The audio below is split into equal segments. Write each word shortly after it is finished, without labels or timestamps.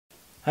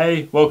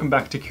Hey, welcome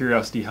back to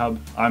Curiosity Hub.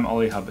 I'm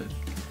Ollie Hubbard.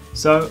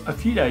 So a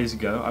few days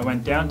ago I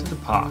went down to the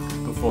park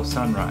before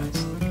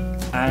sunrise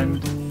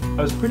and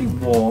I was pretty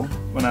warm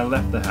when I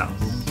left the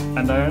house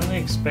and I only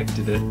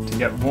expected it to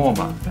get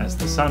warmer as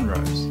the sun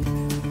rose.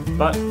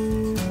 But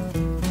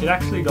it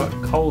actually got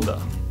colder.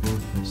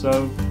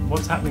 So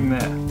what's happening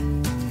there?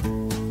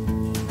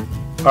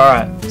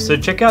 Alright, so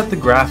check out the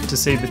graph to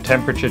see the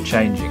temperature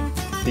changing.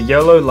 The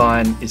yellow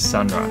line is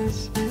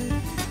sunrise.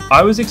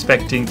 I was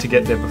expecting to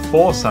get there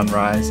before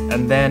sunrise,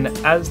 and then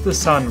as the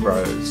sun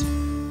rose,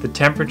 the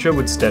temperature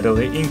would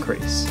steadily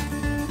increase.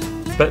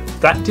 But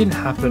that didn't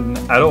happen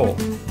at all.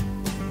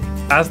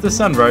 As the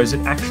sun rose, it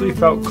actually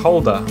felt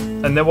colder,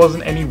 and there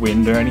wasn't any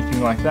wind or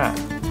anything like that.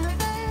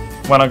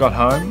 When I got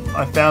home,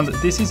 I found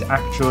that this is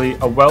actually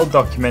a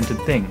well-documented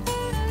thing,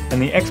 and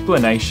the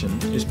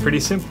explanation is pretty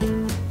simple.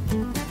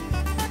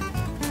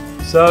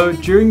 So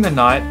during the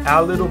night,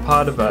 our little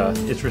part of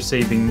Earth is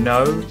receiving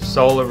no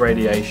solar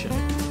radiation,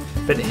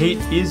 but heat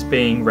is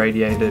being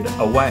radiated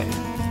away.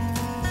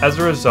 As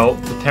a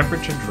result, the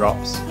temperature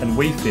drops and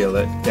we feel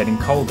it getting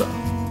colder.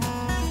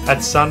 At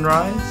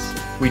sunrise,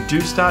 we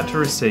do start to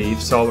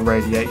receive solar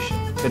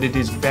radiation, but it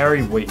is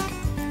very weak,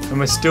 and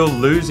we're still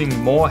losing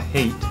more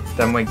heat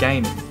than we're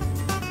gaining.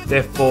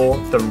 Therefore,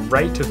 the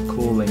rate of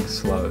cooling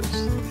slows,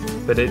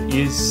 but it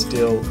is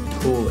still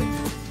cooling.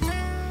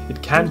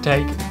 It can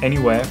take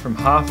anywhere from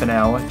half an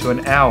hour to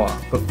an hour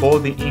before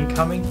the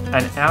incoming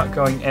and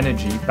outgoing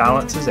energy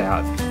balances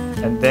out,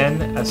 and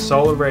then as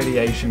solar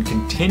radiation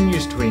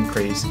continues to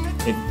increase,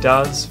 it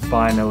does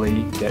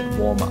finally get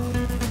warmer.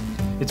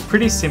 It's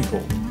pretty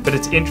simple, but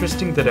it's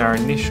interesting that our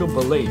initial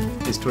belief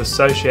is to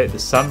associate the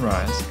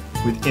sunrise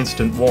with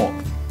instant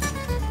warmth.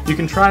 You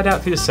can try it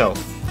out for yourself.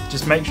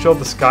 Just make sure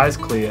the sky is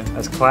clear,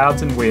 as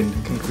clouds and wind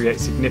can create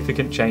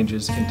significant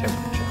changes in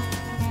temperature.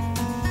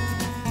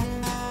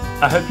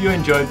 I hope you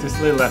enjoyed this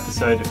little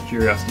episode of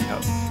Curiosity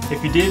Hub.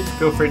 If you did,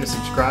 feel free to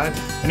subscribe,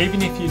 and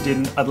even if you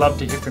didn't, I'd love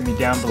to hear from you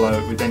down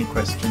below with any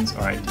questions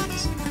or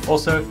ideas.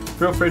 Also,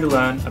 feel free to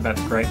learn about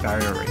the Great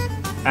Barrier Reef.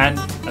 And,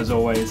 as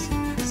always,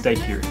 stay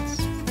curious.